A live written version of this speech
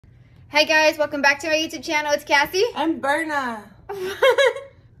Hey guys, welcome back to my YouTube channel. It's Cassie. And Berna.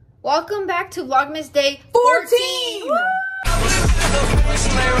 Welcome back to Vlogmas Day 14.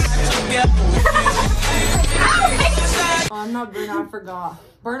 I'm not Berna, I forgot.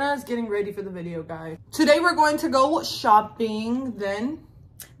 Berna is getting ready for the video, guys. Today we're going to go shopping, then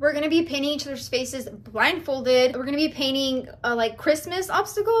we're going to be painting each other's faces blindfolded. We're going to be painting like Christmas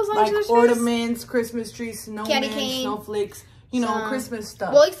obstacles on each other's face. Ornaments, Christmas trees, snowmen, snowflakes, you know, Christmas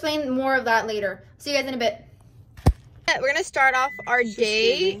stuff. We'll explain more of that later. See you guys in a bit. We're going to start off our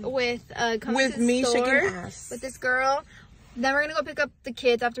day with me shaking ass with this girl. Then we're gonna go pick up the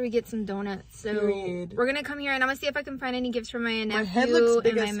kids after we get some donuts. So we're gonna come here and I'm gonna see if I can find any gifts for my nephew head looks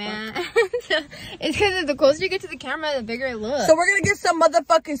big and my man. It's because the closer you get to the camera, the bigger it looks. So we're gonna get some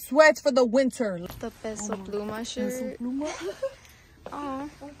motherfucking sweats for the winter. The Peso Pluma shirt. Oh,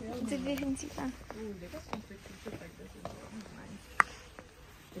 it's a virgencita. They got some pictures like this as well. Nice.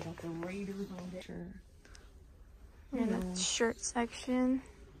 They got the Raiders on there. Sure. And the shirt section.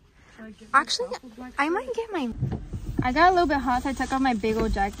 Actually, I might get my... I got a little bit hot, so I took off my big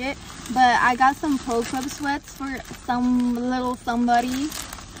old jacket. But I got some Pro Club sweats for some little somebody.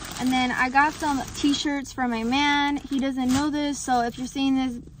 And then I got some t-shirts for my man. He doesn't know this, so if you're seeing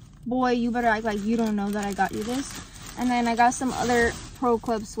this, boy, you better act like you don't know that I got you this. And then I got some other Pro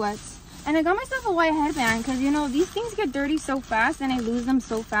Club sweats. And I got myself a white headband, because, you know, these things get dirty so fast and I lose them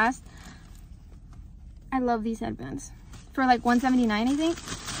so fast. I love these headbands. For like $179, I think.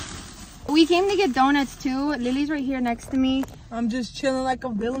 We came to get donuts too. Lily's right here next to me. I'm just chilling like a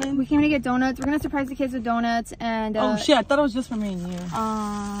villain. We came to get donuts. We're gonna surprise the kids with donuts and oh shit, I thought it was just for me and you.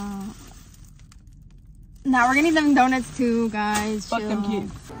 Now we're gonna eat them donuts too, guys. Fuck them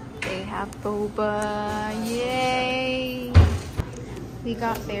kids. They have boba. Yay! We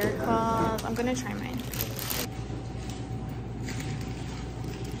got bear claws. I'm gonna try mine.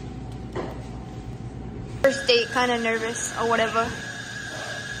 First date, kind of nervous or whatever.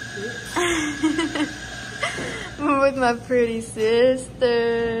 With my pretty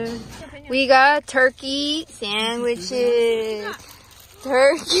sister. We got turkey sandwiches.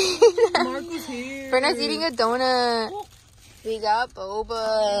 Turkey. Marco's here. Berna's eating a donut. We got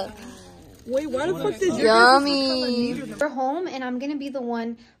boba. Wait, why the fuck is yummy? We're home and I'm gonna be the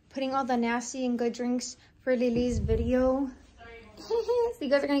one putting all the nasty and good drinks for Lily's video. So you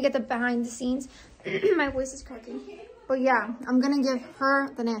guys are gonna get the behind the scenes. My voice is cracking. But yeah, I'm gonna give her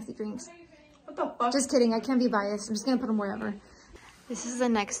the nasty drinks. What the fuck? Just kidding, I can't be biased. I'm just gonna put them wherever. This is the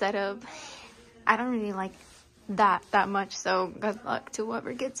next setup. I don't really like that much, so good luck to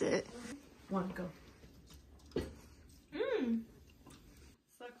whoever gets it. One, go.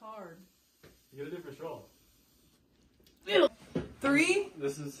 Suck hard. You get a different straw. 3,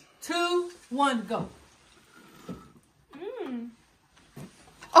 This is 2, 1, go.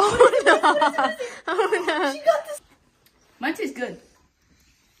 Oh no! Oh no! She got this. Mine tastes good.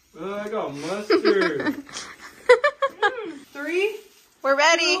 I got mustard. 3. We're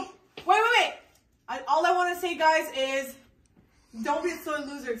ready. 2, wait. All I want to say, guys, is don't be a sore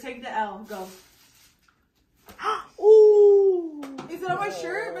loser. Take the L. Go. Ooh. Is it on my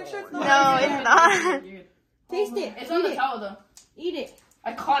shirt? Make sure it's not. No, it's not. Taste it. It's on the towel though. Eat it.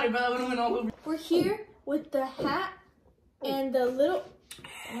 I caught it, but I went all over. We're here with the hat and the little...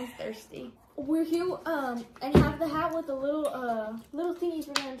 I'm thirsty. We're here and have the hat with the little thingies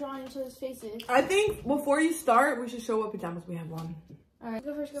we're gonna draw on each other's faces. I think before you start, we should show what pajamas we have on. Alright,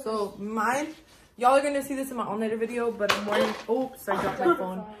 go first, So mine, y'all are gonna see this in my own later video, but I'm wearing, oops, I dropped my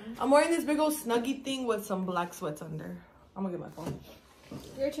phone. I'm wearing this big old Snuggie thing with some black sweats under. I'm gonna get my phone.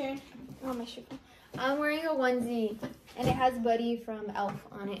 Your turn. Oh, my shirt. I'm wearing a onesie, and it has Buddy from Elf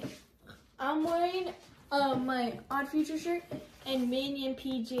on it. I'm wearing my Odd Future shirt and Minion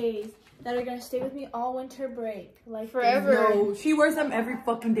PJs that are gonna stay with me all winter break, like Forever. No, she wears them every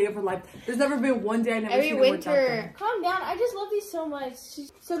fucking day of her life. There's never been one day I never Every seen her without winter. them. Calm down, I just love these so much.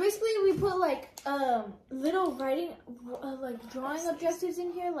 So basically we put like little writing, like drawing objectives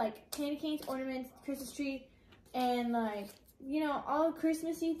in here, like candy canes, ornaments, Christmas tree, and like, you know, all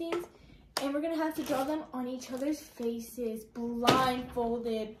Christmassy things. And we're gonna have to draw them on each other's faces,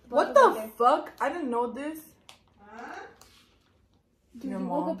 blindfolded. What the fuck? I didn't know this. Dude, Your you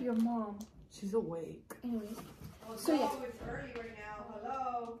mom? woke up your mom. She's awake. Anyways. So yeah. It's early right now.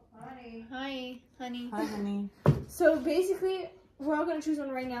 Hello, honey. Hi, honey. Hi, honey. So basically, we're all gonna choose one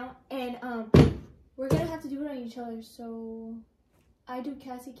right now, and we're gonna have to do it on each other. So I do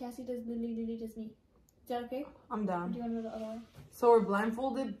Cassie, Cassie does Lily, Lily does me. Is that okay? I'm Or do down. you want to do the other one? So we're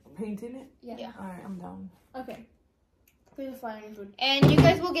blindfolded, painting it? Yeah. Alright, I'm down. Okay. Please fly on your food. And you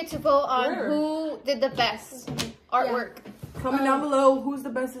guys will get to vote on Where? who did the best. artwork. Comment down below who's the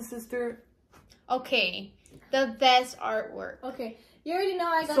bestest sister. Okay, the best artwork. Okay, you already know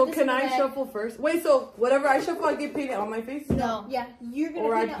I got So this can in the I bag. shuffle first? Wait, so whatever I shuffle, I get painted on my face? No. Yeah, you're gonna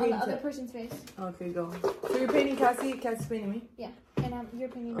Or I paint it on the paint other it. person's face. Okay, go. So you're painting Cassie, Cassie's painting me? Yeah, and you're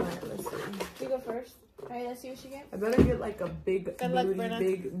painting me. Alright, let's see. You go first. Alright, let's see what she gets. I better get like a big Good luck, booty,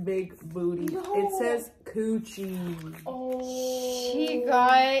 Brenna. big booty. No. It says coochie. Oh. She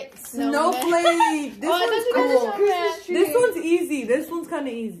got Snowflake. This one's cool. Christmas tree. This one's easy. This one's kind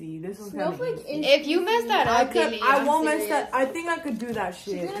of easy. This one's kind of Snowflake easy. is. If you mess that up, delete. I I'm won't mess serious. that. I think I could do that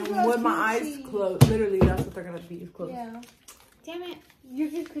shit. gonna And do with a my eyes coochie. closed. Literally, that's what they're gonna be. Closed. Yeah. Damn it! You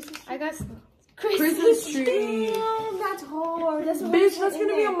get Christmas tree. I got Christmas tree. Damn, that's hard. That's Bitch, that's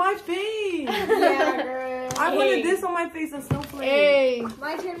gonna be on my face. Yeah, girl. I wanted this on my face, a snowflake. Hey,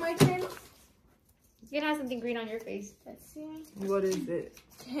 My turn. My turn. you can have something green on your face. Let's see. What is it?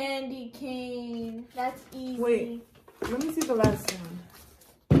 Candy cane. That's easy. Wait. Let me see the last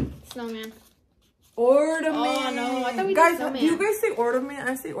one. Snowman. Ornament. Oh, no, I thought we did guys, snowman. do you guys say ornament?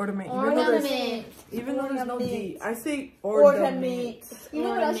 I say ornament. Ornament. Even though there's no D, Ornament. I say ornament. Ornament. You know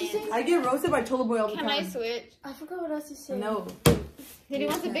what else you say? I get roasted by Chola Boy all the Can time. I switch? I forgot what else you say. No. Did he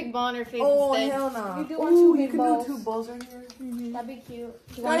want a big ball on her face Oh, instead? hell no. You do want Ooh, two you big can balls. do 2 balls right here. That'd be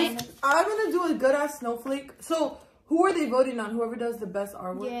cute. Guys, I'm gonna do a good ass snowflake. So, who are they voting on? Whoever does the best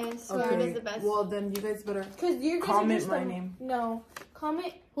artwork? Yes, whoever does the best. Well, then you guys better Because you're gonna comment just my name. No.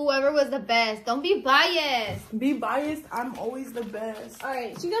 Comment. Whoever was the best. Don't be biased. Be biased. I'm always the best.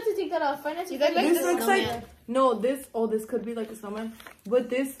 Alright, so you got to take that off. Find out You look like This the looks snowman. like no. This could be like a snowman, but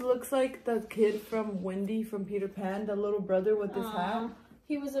this looks like the kid from Wendy from Peter Pan, the little brother with this hat.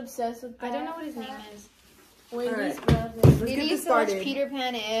 He was obsessed with that. I don't know what his name is. Wendy's Alright. brother. Let's We get used this to watch started. Peter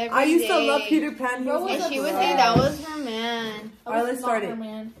Pan every I used to day. love Peter Pan. He Bro was was And she would obsessed. say that was her man. Alright, let's start it.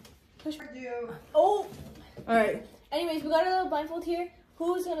 Man. Do. Oh. All right. Anyways, we got a little blindfold here.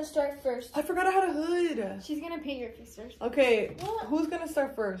 Who's gonna start first? I forgot I had a hood. She's gonna paint your face first. Okay, What? who's gonna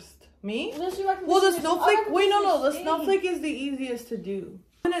start first? Me? Let's do rock, paper, Well, the scissors. snowflake. Rock, paper, Wait, no. The scissors. snowflake is the easiest to do.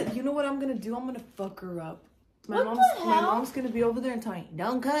 You know what I'm gonna do? I'm gonna fuck her up. What My the hell? mom's gonna be over there and telling,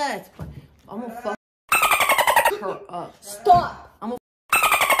 don't cuss. But I'm gonna fuck her up. Stop.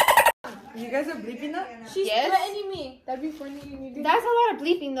 You guys are bleeping that? She's Yes. threatening me. That'd be funny. You do. That's a lot of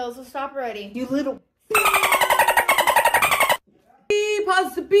bleeping though, so stop already. You little. Beep,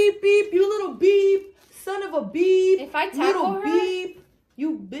 pause the beep, beep. You little beep. Son of a beep. If I tackle little her- beep.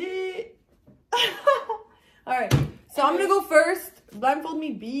 You bit. All right. So I'm gonna go first. Blindfold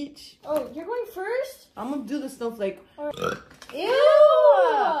me, beach. Oh, you're going first? I'm gonna do the snowflake. Ew.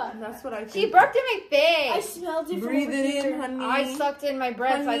 That's what I She think. burped in my I face. smelled it from Breathe over it here. in, honey. I sucked in my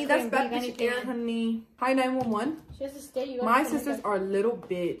breath, so I Honey, that's couldn't bad breathe bitch anything. air, honey. Hi, 911. She has to stay. You My gotta put sisters makeup. are little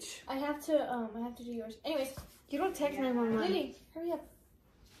bitch. I have to do yours. Anyways, You don't text 911. Lily, hurry up.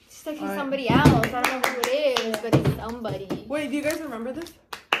 She's texting Alright. somebody else. I don't know who it is, but it's somebody. Wait, do you guys remember this?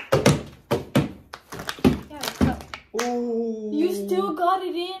 Yeah, cup. Ooh. You still got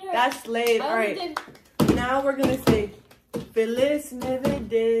it in her. That's late. I All only right. did. Now we're gonna say, Phyllis never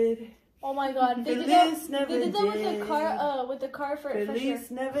did. Oh my god. They did Phyllis that, never they did that with did. the car. With the car for sure.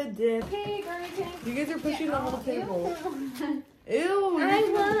 Phyllis never did. Hey, girl, You guys are pushing the whole table. Ew. I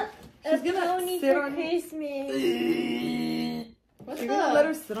want a She's gonna pony sit for on you. Christmas. What's You're gonna let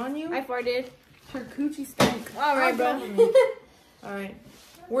her sit on you? I farted. Her coochie stank. Alright, bro. Alright.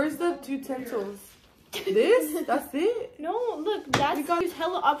 Where's the utensils? This? That's it? No, look, that's We got- there's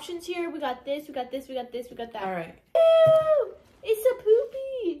hella options here. We got this, we got this, we got this, we got that. Alright. Ew, it's a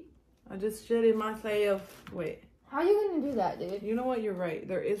poopy. I just shit in myself. Wait. How are you gonna do that, dude? You know what? You're right.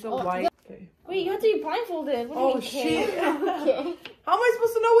 There is a Oh, white. Okay. Wait, you have to be blindfolded. What do Oh you shit. care? Okay. How am I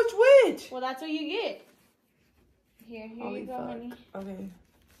supposed to know which? Well, that's what you get. Here Holy you go, fuck. honey. Okay.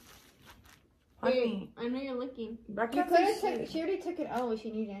 Wait, Honey. I know you're looking. Back You up could this have shit. took. She already took it out.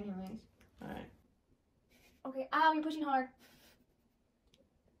 She needed anyways. Alright. Okay, ow, you're pushing hard.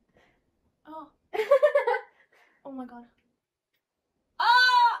 Oh. Oh my god.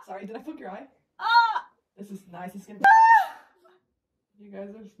 Ah! Sorry, did I poke your eye? Ah! This is nice. It's gonna. You guys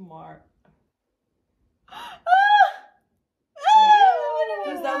are smart.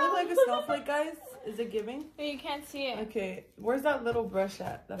 Does that look like a snowflake, guys? Is it giving? No, you can't see it. Okay, where's that little brush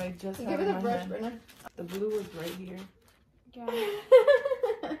at that I just had Give her in the my brush, hand? Brenna. The blue is right here.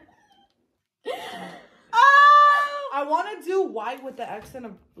 I want to do white with the accent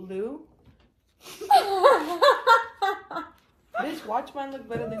of blue. Bitch, watch mine look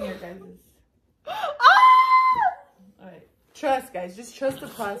better than your guys's. Alright. Trust, guys. Just trust the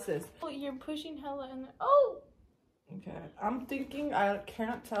process. Oh, you're pushing hella in there. Oh! Okay. I'm thinking, I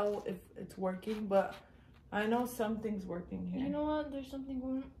cannot tell if it's working, but I know something's working here. You know what? There's something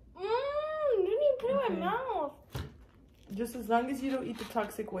going on. You didn't even put it in my mouth. Just as long as you don't eat the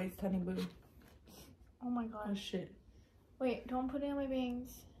toxic waste, honey boo. Oh my Oh gosh. shit. Wait, don't put it on my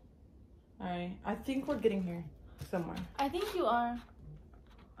bangs. Alright. I think we're getting here somewhere. I think you are.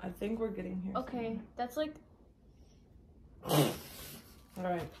 I think we're getting here. Okay, somewhere. that's like.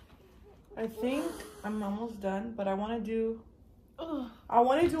 Alright. I think I'm almost done, but I want to do. Ugh. I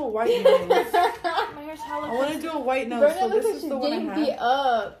want to do a white nose. My hair's hella. I want to do a white nose. So this is the one I have.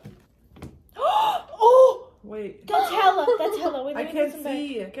 Up. Oh! Wait. That's hella. That's hella. Wait, I can't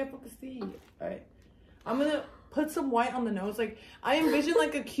see. I can't fucking see. Alright. I'm gonna put some white on the nose. Like, I envision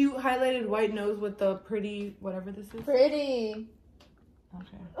like a cute highlighted white nose with the pretty, whatever this is. Pretty.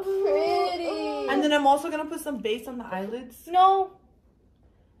 Okay. Pretty. And then I'm also gonna put some base on the eyelids. No.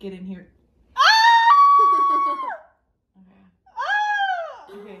 Get in here.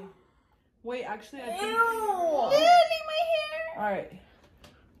 Okay. Wait, actually, I think. Literally my hair. Alright.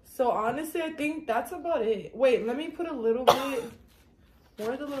 So, honestly, I think that's about it. Wait, let me put a little bit.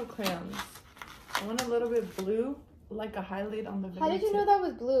 Where are the little crayons? I want a little bit blue, like a highlight on the How did you know that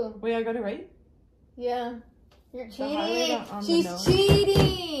was blue? Wait, I got it right? Yeah. You're The highlight cheating. on the She's nose.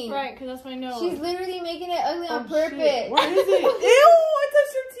 cheating. Right, because that's my nose. She's literally making it ugly on Oh, purpose. shit. Where is it? Ew, I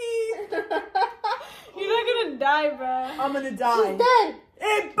touched your teeth. You're not gonna die, bruh. I'm gonna die. She's dead.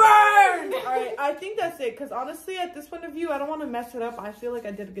 It burned! Alright, I think that's it. Because honestly, at this point of view, I don't want to mess it up. I feel like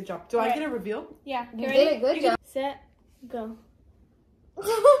I did a good job. Do I Alright. get a reveal? Yeah. You did a good job. Set. Go.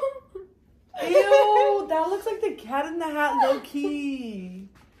 Ew, that looks like the Cat in the Hat low key.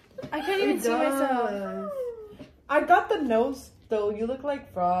 I can't even see myself. does. I got the nose though. You look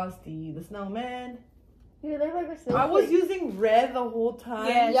like Frosty the Snowman. You look like a snowflake. I was using red the whole time.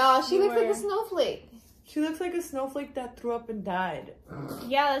 Yes. Yeah, she You looks like were. a snowflake. She looks like a snowflake that threw up and died.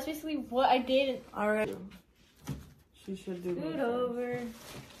 Yeah, that's basically what I did. Alright. She should do Scoot that. over.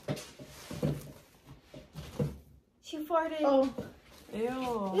 She farted. Oh,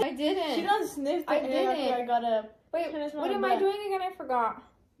 Ew. I didn't. She done sniffed I it after didn't. I got up. Wait, Can I smell what the am I breath? doing again? I forgot.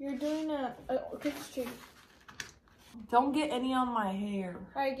 You're doing a Christmas tree. Don't get any on my hair.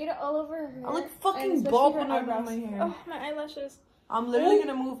 Alright, get it all over her. I look And fucking especially bald her when I do eyebrows. my hair. Oh, my eyelashes. I'm literally Oh,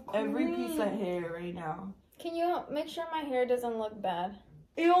 gonna move every piece of hair right now. Can you make sure my hair doesn't look bad?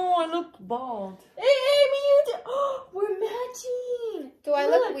 Ew, I look bald. Hey, me you too. Oh, we're matching. Do I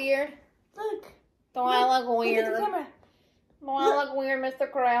look weird? Look. Do I look Look at weird? the camera. Do I look weird,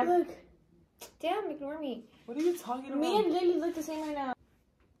 Mr. Crab? Look. Damn, ignore me. What are you talking about? Me and Lily look the same right now.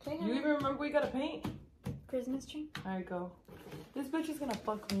 Say You hi. even remember we gotta paint? Christmas tree. Alright, go. This bitch is gonna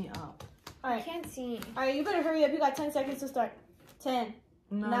fuck me up. I Alright. can't see. Alright, you better hurry up. You got 10 seconds to start. 10,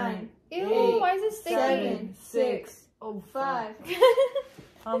 9, Ew, 8, why is it sticky? 7, 6, Oh, 5. fuck.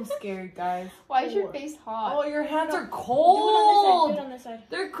 I'm scared, guys. Why is your 4. face hot? Oh, your hands are Do it cold. on this side.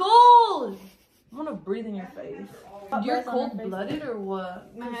 They're cold. I'm gonna breathe in your face. Hot You're breath on her face. cold-blooded or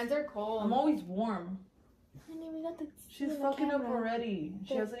what? My hands are cold. I'm always warm. Honey, we got the. She's the fucking up camera. already.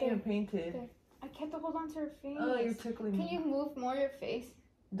 She There, hasn't there, even painted. there. I can't hold on to her face. Oh, you're tickling Can me. you move more your face?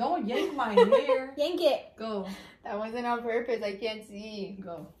 Don't yank my hair. Yank it. Go. That wasn't on purpose. I can't see.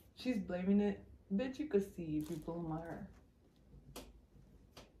 Go. She's blaming it. Bitch, you could see if you pull my hair.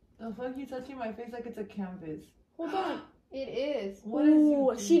 The fuck you touching my face like it's a canvas? Hold on. It is. What is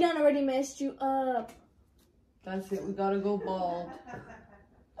Ooh, you? she done already messed you up. That's it. We gotta go bald.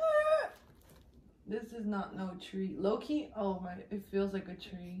 This is not no tree. Low key. Oh my! It feels like a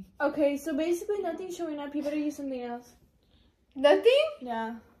tree. Okay, so basically nothing's showing up. You better use something else. Nothing?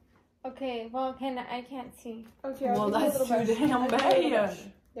 Yeah. Okay, well, I can't see. Okay, Well, I'll give you a that's little too brush. damn I'll give you a little bad. brush.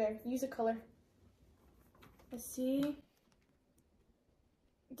 There, use a color. Let's see.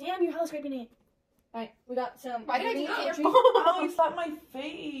 Damn, your house scraping it. Alright, we got some. Why did I green do your tree. phone? Oh, you slapped my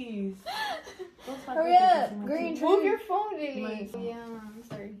face. Don't slap Hurry your face up, in my green face. tree. Move your phone, Lily. Mine's not. Yeah, I'm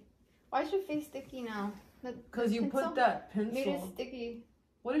sorry. Why is your face sticky now? The Cause you pencil put that made it pencil. sticky.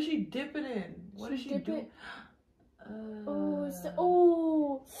 What is she dipping in? What is she dip doing? it. Oh, it's the,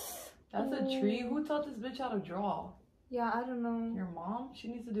 oh. That's a tree. Who taught this bitch how to draw? Yeah, I don't know. Your mom? She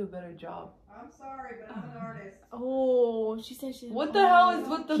needs to do a better job. I'm sorry, but I'm an artist. Oh, she said she's. What the hell is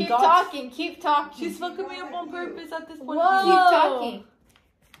with the Keep dots? talking. Keep talking. She's fucking me up on purpose at this point. Whoa. Keep talking.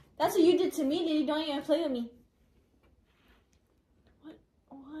 That's what you did to me, Lily. Don't even play with me.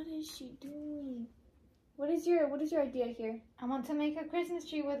 What is she doing? What is your idea here? I want to make a Christmas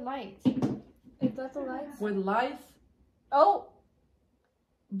tree with lights. Is that the lights? With lights? Oh,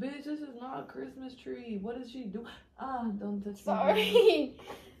 Bitch, this is not a Christmas tree. What does she do? Ah, don't touch me. Sorry.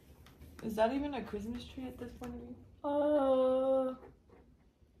 Is that even a Christmas tree at this point of view? oh.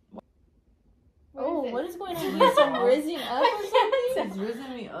 Oh, Whoa, what is going on here? Some rizzing up or something? She's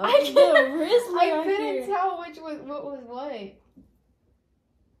rizzing me up. The Rizzler I on couldn't here. tell what was what.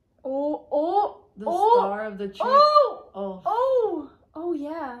 The star of the tree. Oh,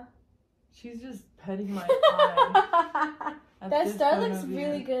 yeah. She's just petting my eye. That star looks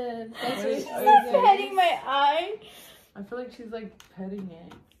really good. That's really good. Petting my eye. I feel like she's like petting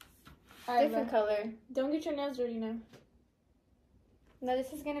it. Different color. Don't get your nails dirty now. No,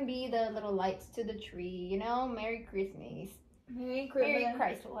 this is gonna be the little lights to the tree. You know, Merry Christmas. Merry Merry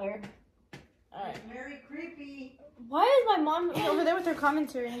Chrysler. Alright. Very creepy. Why is my mom over there with her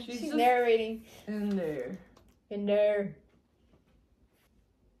commentary? She's just narrating. in there. In there.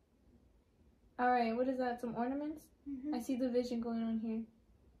 Alright, what is that? Some ornaments? I see the vision going on here.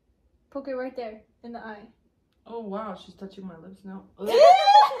 Poke it right there in the eye. Oh wow, she's touching my lips now. I'm gonna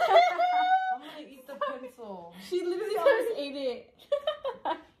eat the pencil. She literally almost ate it.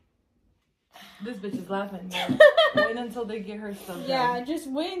 This bitch is laughing. Wait until they get her stuff Yeah, done. just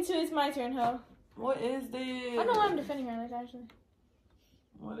wait until it's my turn, ho. What is this? I don't know why I'm defending her like actually.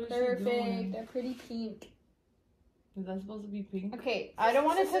 What is she Perfect. doing? A pretty pink. Is that supposed to be pink? Okay, I don't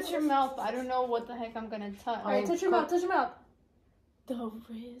want to touch your mouth. But I don't know what the heck I'm gonna touch. Alright, touch your mouth, touch your mouth. The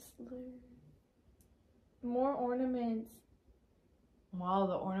Rizzler. More ornaments. Wow,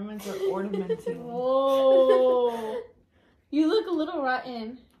 the ornaments are ornamenting. Whoa. You look a little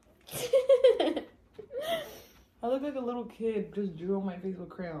rotten. I look like a little kid just drew on my face with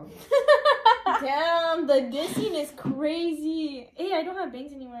crayons. Damn, the dissing is crazy. Hey, I don't have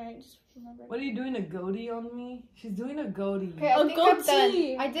bangs anymore. I just remembered. What are you doing, a goatee on me? She's doing a goatee. Okay, I think I'm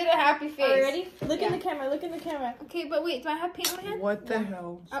goatee. done. I did a happy face. Are you ready? Look in the camera. Look in the camera. Okay, but wait, do I have paint on my hand? What the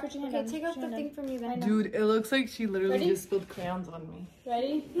hell? Put your hand Okay, down. take Put out your the hand thing down. from you then. Dude, it looks like she literally Ready? just spilled crayons on me.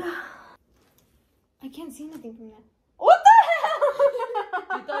 Ready? I can't see nothing from that. What the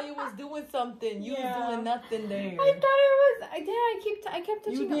hell? You thought you was doing something. You Yeah. was doing nothing there. I thought it was. I kept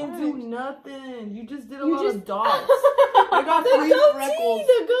touching You the didn't orange. do nothing. You just did a You lot just- of dots. I got 3 freckles.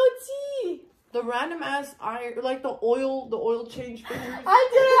 The goatee. The random ass eye, like the oil change fingers. I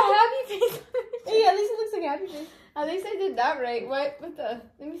did a happy face. Hey, at least it looks like a happy face. At least I did that right. What the?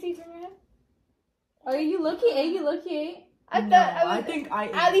 Let me see. Turn my head. Are you lucky? Hey, you lucky? I No, thought I was. I think I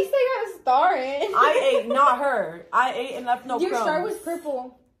ate. At least I got a star in. I ate, not her. I ate and left no Your crumbs. star was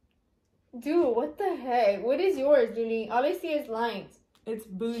purple. Dude, what the heck? What is yours, Julie? All I see is lines. It's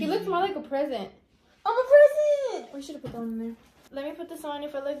bougie. She looks more like a present. I'm a present. We should have put that one in there. Let me put this on.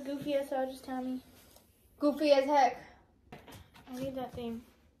 If I look goofy as hell, just tell me. Goofy as heck. I need that thing.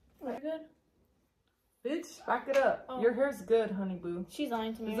 Are you good? Bitch, back it up. Oh. Your hair's good, honey boo. She's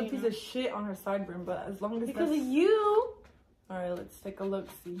lying to me. There's a right piece now. of shit on her sideburn, but as long as Because that's... of you. Alright, let's take a look,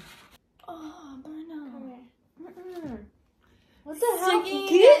 see. Oh, Berna. Come here. Mm-mm. What the hell?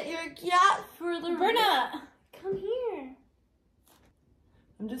 Get your cat further. Berna, come here.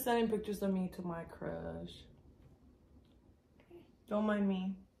 I'm just sending pictures of me to my crush. Don't mind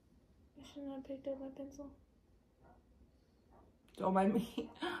me. I shouldn't have picked up my pencil. Don't mind me.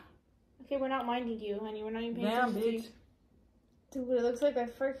 Okay, we're not minding you, honey. We're not even paying Damn, attention to you. bitch. Dude, it looks like I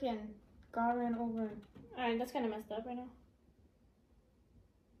freaking got ran over. Alright, that's kind of messed up right now.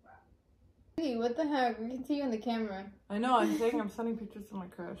 Hey, what the heck? We can see you in the camera. I know, I'm saying I'm sending pictures to my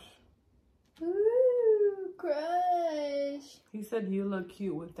crush. Ooh, crush. He said you look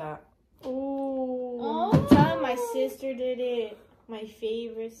cute with that. Ooh. Oh. Tell him my sister did it. My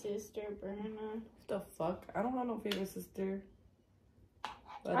favorite sister, Berna. What the fuck? I don't have no favorite sister.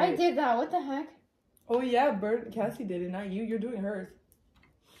 But I did that. What the heck? Oh yeah, Cassie did it, not you. You're doing hers.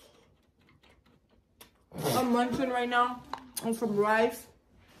 I'm munching right now on some rice.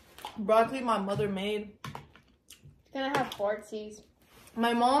 Broccoli my mother made. It's gonna have fartsies.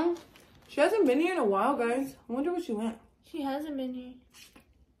 My mom, she hasn't been here in a while, guys. I wonder where she went. She hasn't been here.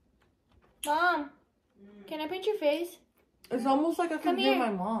 Mom, can I paint your face? It's almost like I can Come hear here.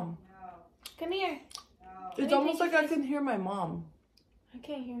 my mom. Come here. It's me almost paint like your I can hear my mom. I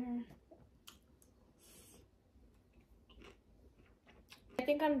can't hear her. I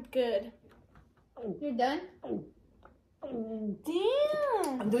think I'm good. You're done?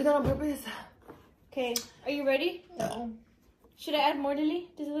 Damn. I'm doing that on purpose. Okay, are you ready? No. Should I add more, Lily?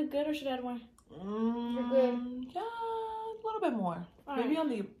 Does it look good or should I add more? You're good. Yeah, a little bit more. All Maybe right. on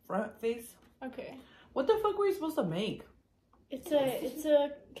the front face. Okay. What the fuck were you supposed to make? It's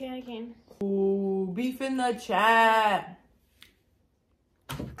a candy cane. Ooh, beef in the chat.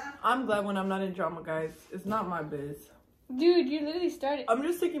 I'm glad when I'm not in drama, guys. It's not my biz. Dude, you literally started. I'm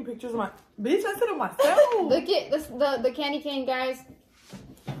just taking pictures of my... Bitch, I said it myself. Look at this, the candy cane, guys.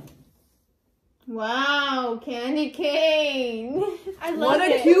 Wow, candy cane. I love What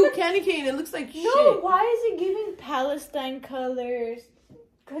it. a cute candy cane. It looks like No, shit. why is it giving Palestine colors?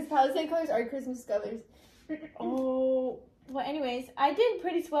 Because Palestine colors are Christmas colors. Oh, well, anyways, I did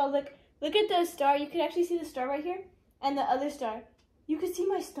pretty swell. Look at the star. You can actually see the star right here, and the other star. You can see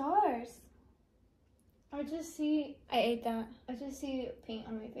my stars. I just see paint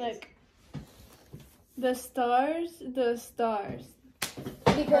on my face. Look, the stars.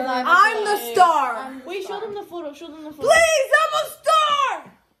 Because I'm the star. Wait, show them the photo. Show them the photo. Please, I'm a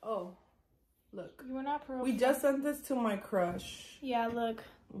star. Oh, look. You were not pro. We just sent this to my crush. Yeah, look.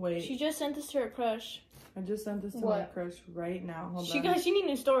 Wait. She just sent this to her crush. I just sent this to my crush right now. Hold on. She need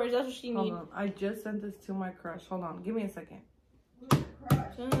new stories. That's what she Hold needs. on. I just sent this to my crush. Hold on. Give me a second.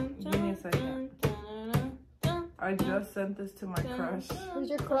 Give me a second. I just sent this to my crush. Who's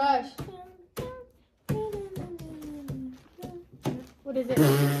your crush? What is it?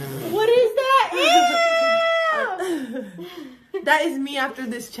 What is that? Ew! That is me after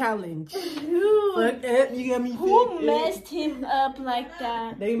this challenge. Dude, Look at you got me. who messed him up like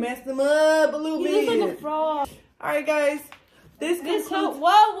that? They messed him up a little He bit. looks like a frog. All right, guys. This This concludes.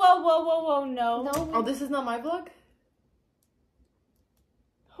 whoa, no. Oh, this is not my vlog.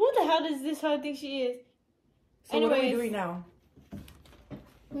 Who the hell does this hoe think she is? So what are we Anyways. doing now?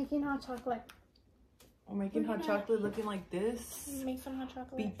 Making hot chocolate. We're making hot chocolate looking like this. Make some hot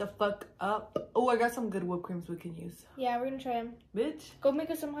chocolate. Beat the fuck up. Oh, I got some good whipped creams we can use. Yeah, we're gonna try them. Bitch. Go make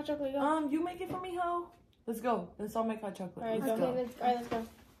us some hot chocolate. Go. You make it for me, ho. Let's go. Let's all make hot chocolate. All right, Let's go. go. Let's go.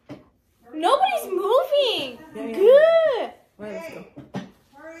 Nobody's moving. Yeah, yeah. Good. Right, let's go.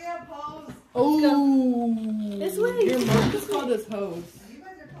 Hurry up, hoes. Oh. This way. Your mom just called us hoes. You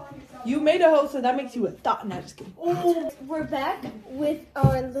guys are calling yourself. You made a hoe, so that makes you a thought. No, just kidding. Oh, we're back with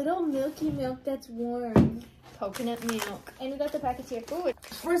our little milky milk that's warm. Coconut milk. And we got the packets here. Ooh,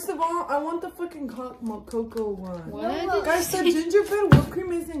 First of all, I want the fucking cocoa one. What? Guys, the gingerbread whipped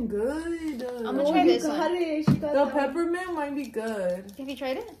cream isn't good. I'm gonna try this one. it. She got The that. peppermint might be good. Have you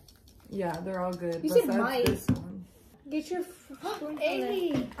tried it? Yeah, they're all good. You said besides might. this one. Get your spoon.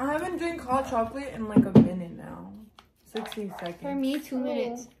 Amy. I haven't drank hot chocolate in like a minute now. 60 seconds. For me, 2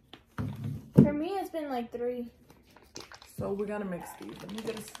 minutes. For me, it's been like 3. So we gotta mix these. Let me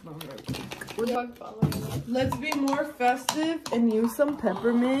get a spoon real quick. Yeah. Let's be more festive and use some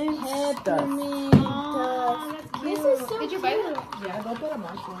peppermint stuff. Peppermint. Aw, that's This cute. is so Did you buy cute. that? Yeah, they'll put a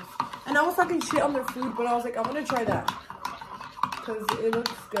mushroom. And I was talking shit on their food, but I was like, I want to try that. Because it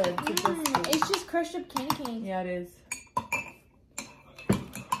looks good. To just eat. It's just crushed up candy cane. Yeah, it is.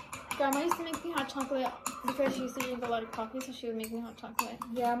 Grandma used to make me hot chocolate because she used to drink a lot of coffee, so she would make me hot chocolate.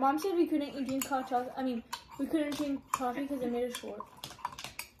 Yeah, Mom said we couldn't drink hot chocolate. I mean, we couldn't drink coffee because it made us short.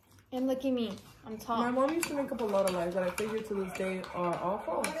 And look at me. I'm tall. My mom used to make up a lot of lies that I figure to this day are all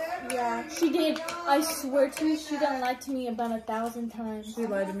false. Yeah, she did. I swear to you, she done lied to me about 1,000 times. She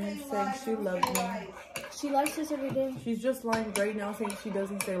lied to me saying she loved me. She lies to us every day. She's just lying right now saying she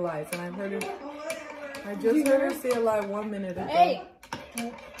doesn't say lies. And I've heard her. I just heard her say a lie 1 minute ago. Hey! Ew,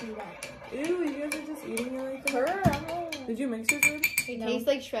 you guys are just eating it like that? Her? Did you mix your food? It No. tastes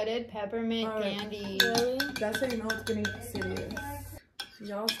like shredded peppermint Alright. candy. Really? That's how you know it's getting serious.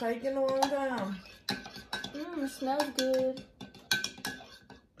 Y'all taking a long time. It smells good.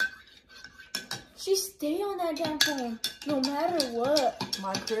 She stay on that damn phone, no matter what.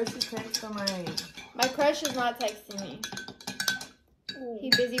 My crush is texting my. My crush is not texting me.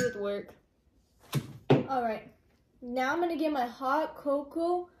 He's busy with work. Alright. Now I'm gonna get my hot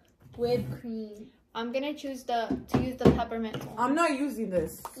cocoa whipped cream. I'm gonna choose to use the peppermint one. I'm not using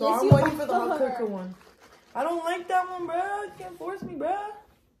this, so Yes, I'm you waiting for the hot are. cocoa one. I don't like that one, bruh. You can't force me, bruh.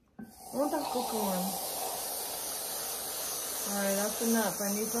 I want that cocoa one. Alright, that's enough.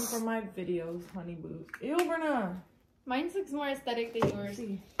 I need some for my videos, honey boo. Ew, Brenna. Mine looks more aesthetic than yours.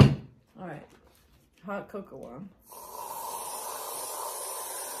 See. Alright. Hot cocoa one.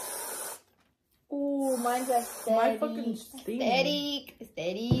 Ooh, mine's a steady. My fucking steam.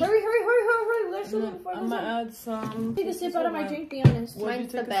 Steady. Hurry. We gotta show them before I'm gonna add some. take a This sip is out of what my drink, be honest. Would you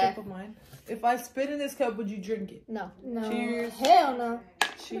Mine's take the a sip best. of mine? If I spit in this cup, would you drink it? No. No. Cheers. Hell no.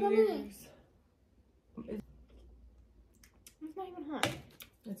 Cheers. It's not even hot.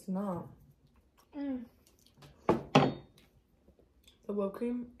 It's not. Mm. The whipped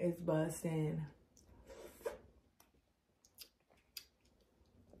cream is busting.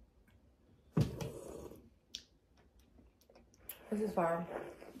 This is fire.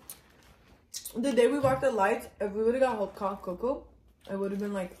 The day we walked the lights, if we would have got hot cocoa, it would have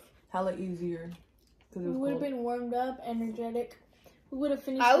been like hella easier. Cause it We was would have cold. been warmed up, energetic. We would have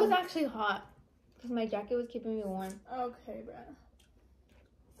finished. I was the- actually hot because my jacket was keeping me warm. Okay, bro.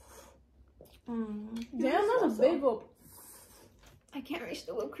 Damn, that's a big gulp. I can't reach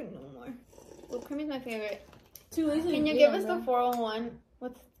the whipped cream no more. Whipped cream is my favorite. Can you give us the 401?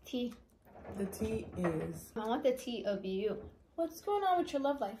 What's the tea? The tea is. I want the tea of you. What's going on with your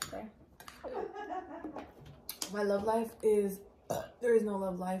love life there? My love life is. There is no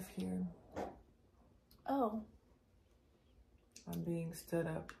love life here. Oh. I'm being stood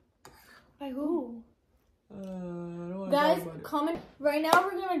up. By who? I don't wanna Guys, talk about it. comment. Right now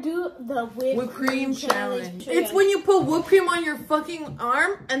we're gonna do the whipped cream challenge. Yeah. It's when you put whipped cream on your fucking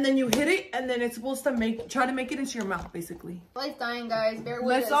arm and then you hit it and then it's supposed to try to make it into your mouth, basically. Light's dying, guys. Bear with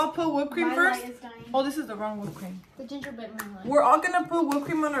Let's us. all put whipped cream My first. light is dying. Oh, this is the wrong whipped cream. The gingerbread man light. We're all gonna put whipped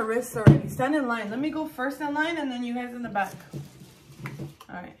cream on our wrists already. Stand in line. Let me go first in line and then you guys in the back.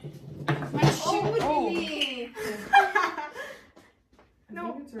 All right. My shoe baby.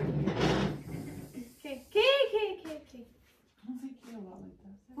 No. Okay.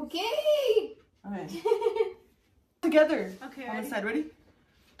 Okay. Okay. Together. Okay. On the side. Ready?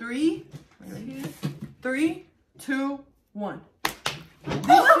 3, 2, 1.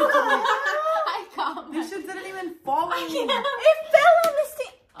 I got This shit didn't even fall on me. It fell on the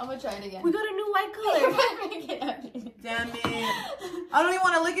seat. I'm gonna try it again. We got a new white color. Damn it. I don't even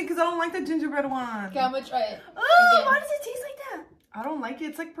want to lick it because I don't like the gingerbread one. Okay, I'm gonna try it. Oh, why does it taste like that? I don't like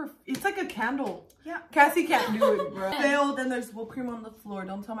it. It's like a candle. Yeah. Cassie can't do it, bro. Failed and there's whipped cream on the floor.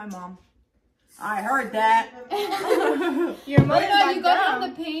 Don't tell my mom. I heard that. Your mother's no, back you got down. on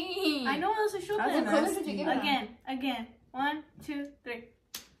the paint. I know that's a show. That's What color did nasty. you get on? Again. 1, 2, 3.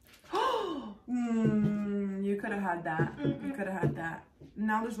 You could have had that. You could have had that.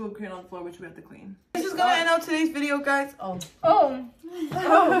 Now there's whipped cream on the floor, which we have to clean. This is gonna end out today's video, guys. Oh.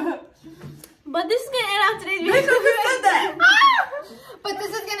 But this is gonna end out today's video. Bitch, who said that? But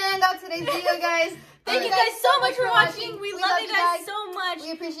this is gonna end out today's video, guys. Thank you guys so much for watching. We love you guys so much.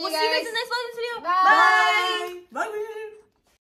 We appreciate We'll you see you guys guys. in the next vlog video. Bye. Bye. Bye.